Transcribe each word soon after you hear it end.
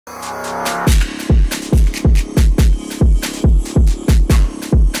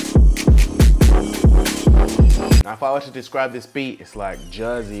if I were to describe this beat, it's like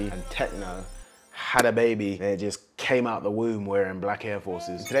Jersey and techno had a baby and it just came out the womb wearing black Air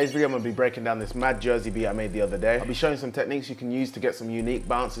Forces. In today's video, I'm gonna be breaking down this mad Jersey beat I made the other day. I'll be showing some techniques you can use to get some unique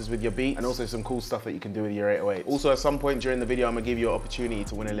bounces with your beat and also some cool stuff that you can do with your 808. Also, at some point during the video, I'm gonna give you an opportunity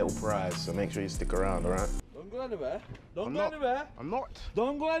to win a little prize, so make sure you stick around, all right? Don't go anywhere. Don't go anywhere. I'm not.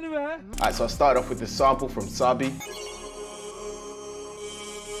 Don't go anywhere. All right, so I started off with this sample from Sabi.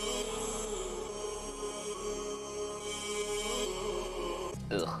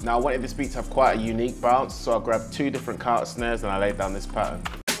 Ugh. Now I wanted this beat to have quite a unique bounce, so I grabbed 2 different counter snares and I laid down this pattern.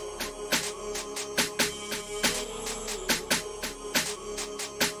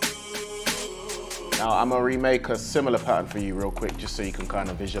 Now I'm gonna remake a similar pattern for you real quick, just so you can kind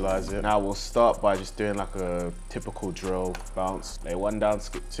of visualize it. Now we'll start by just doing like a typical drill bounce. Lay 1 down,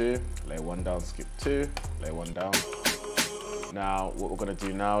 skip 2, lay 1 down, skip 2, lay 1 down. Now, what we're gonna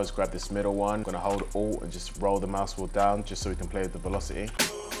do now is grab this middle one. I'm gonna hold Alt and just roll the mouse wheel down just so we can play with the velocity.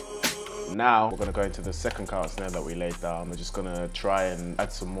 Now, we're gonna go into the second counter snare that we laid down. We're just gonna try and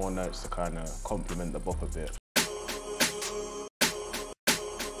add some more notes to kind of complement the bop a bit.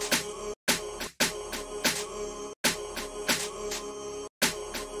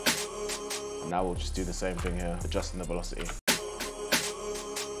 And now we'll just do the same thing here, adjusting the velocity.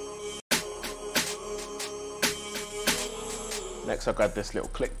 Next, I grabbed this little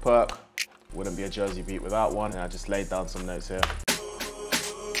click perk. Wouldn't be a Jersey beat without one, and I just laid down some notes here.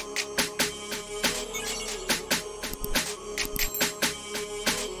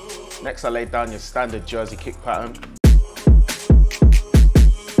 Next, I laid down your standard Jersey kick pattern. If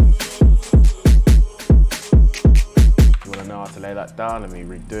you want to know how to lay that down, let me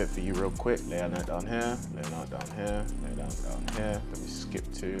redo it for you real quick. Lay a note down here, lay a note down here, lay down here. Let me skip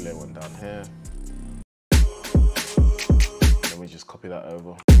 2, lay 1 down here. We just copy that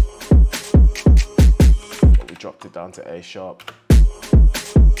over. But we dropped it down to A sharp.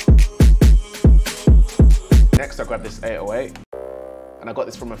 Next, I grabbed this 808. And I got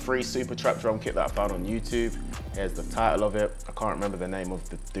this from a free super trap drum kit that I found on YouTube. Here's the title of it. I can't remember the name of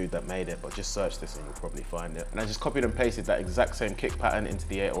the dude that made it, but just search this and you'll probably find it. And I just copied and pasted that exact same kick pattern into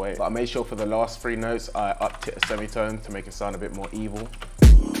the 808. But I made sure for the last 3 notes, I upped it a semitone to make it sound a bit more evil.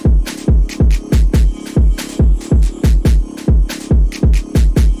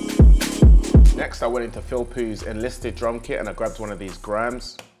 Next, I went into Phil Pooh's enlisted drum kit and I grabbed one of these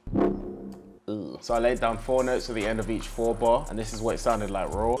grams. Ugh. So I laid down 4 notes at the end of each 4 bar, and this is what it sounded like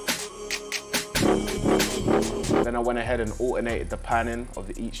raw. Then I went ahead and alternated the panning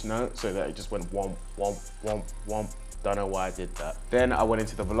of each note so that it just went womp, womp, womp, womp. Don't know why I did that. Then I went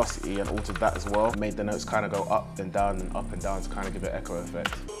into the velocity and altered that as well. Made the notes kind of go up and down to kind of give it echo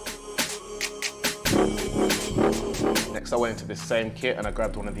effect. Next, I went into this same kit and I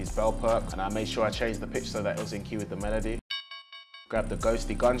grabbed one of these bell perks and I made sure I changed the pitch so that it was in key with the melody. Grabbed the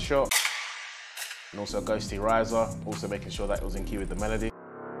ghosty gunshot and also a ghosty riser, also making sure that it was in key with the melody.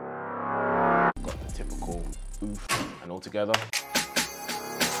 Got the typical oof and all together.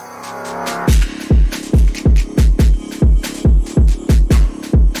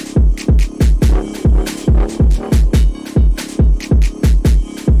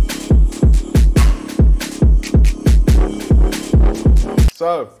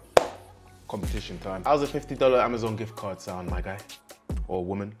 So, competition time. How's a $50 Amazon gift card sound, my guy? Or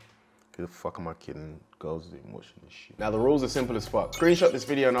woman? Who the fuck am I kidding? Girls even watching this shit. Now the rules are simple as fuck. Screenshot this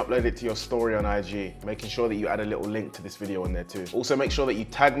video and upload it to your story on IG, making sure that you add a little link to this video on there too. Also make sure that you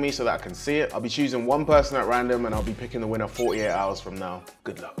tag me so that I can see it. I'll be choosing 1 person at random and I'll be picking the winner 48 hours from now.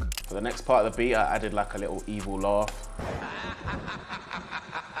 Good luck. For the next part of the beat, I added like a little evil laugh.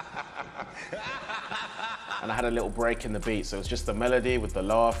 And I had a little break in the beat, so it's just the melody with the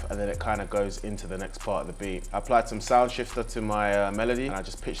laugh, and then it kind of goes into the next part of the beat. I applied some sound shifter to my melody, and I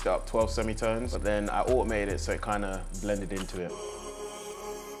just pitched it up 12 semitones, but then I automated it so it kind of blended into it.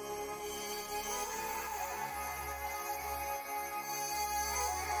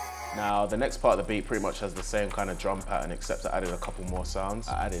 Now, the next part of the beat pretty much has the same kind of drum pattern, except I added a couple more sounds.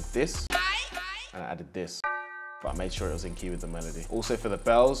 I added this, and I added this. But I made sure it was in key with the melody. Also for the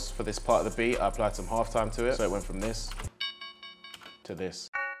bells, for this part of the beat, I applied some halftime to it. So it went from this to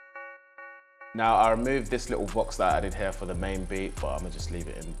this. Now I removed this little box that I added here for the main beat, but I'm gonna just leave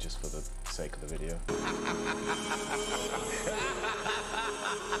it in just for the sake of the video.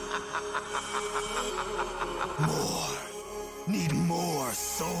 More. Need more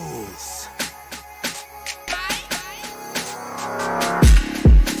souls.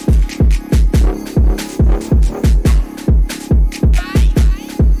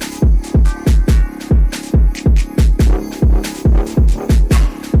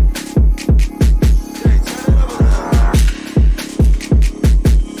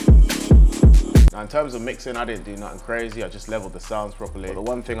 terms of mixing, I didn't do nothing crazy. I just leveled the sounds properly. But the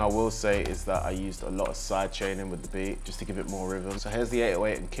one thing I will say is that I used a lot of side chaining with the beat just to give it more rhythm. So here's the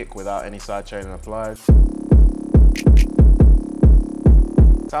 808 and kick without any side chaining applied.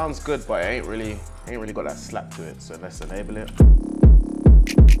 Sounds good, but it ain't really got that slap to it. So let's enable it.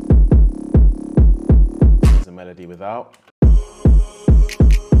 There's a melody without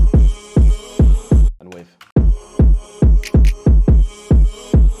and with.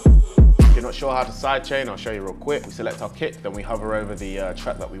 If you're not sure how to sidechain, I'll show you real quick. We select our kick, then we hover over the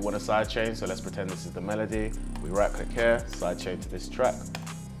track that we want to sidechain. So let's pretend this is the melody. We right click here, sidechain to this track.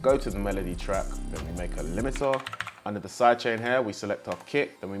 Go to the melody track, then we make a limiter. Under the sidechain here, we select our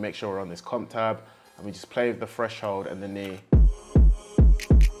kick, then we make sure we're on this comp tab, and we just play with the threshold and the knee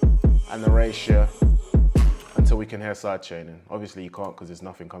and the ratio until we can hear sidechaining. Obviously you can't because there's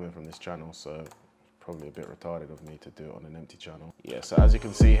nothing coming from this channel, so probably a bit retarded of me to do it on an empty channel. Yeah, so as you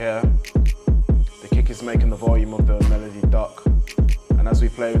can see here, the kick is making the volume of the melody duck, and as we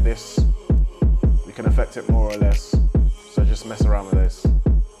play with this, we can affect it more or less. So just mess around with this.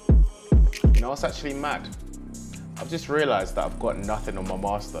 You know what's actually mad? I've just realized that I've got nothing on my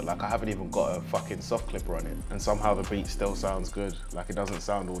master. Like I haven't even got a fucking soft clipper on it, and somehow the beat still sounds good. Like it doesn't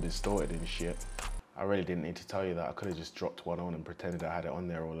sound all distorted and shit. I really didn't need to tell you that. I could have just dropped one on and pretended I had it on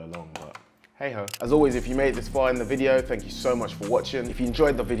there all along, but hey ho. As always, if you made it this far in the video, thank you so much for watching. If you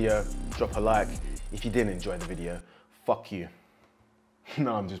enjoyed the video, drop a like. If you didn't enjoy the video, fuck you.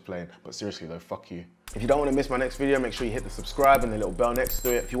 No, I'm just playing, but seriously though, fuck you. If you don't want to miss my next video, make sure you hit the subscribe and the little bell next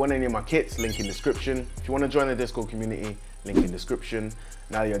to it. If you want any of my kits, link in description. If you want to join the Discord community, link in description.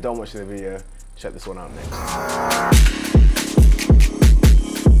 Now that you're done watching the video, check this one out next.